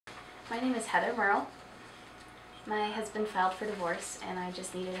My name is Heather Merle. My husband filed for divorce and I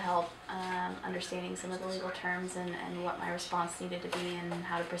just needed help understanding some of the legal terms and what my response needed to be and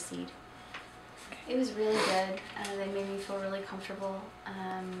how to proceed. It was really good. They made me feel really comfortable.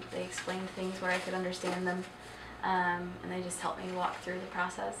 They explained things where I could understand them, and they just helped me walk through the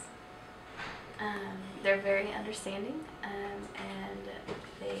process. They're very understanding, and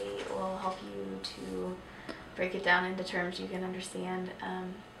they will help you to break it down into terms you can understand.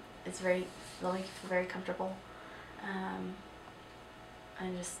 They'll make you feel very comfortable,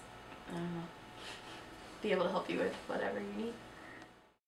 and just, I don't know, be able to help you with whatever you need.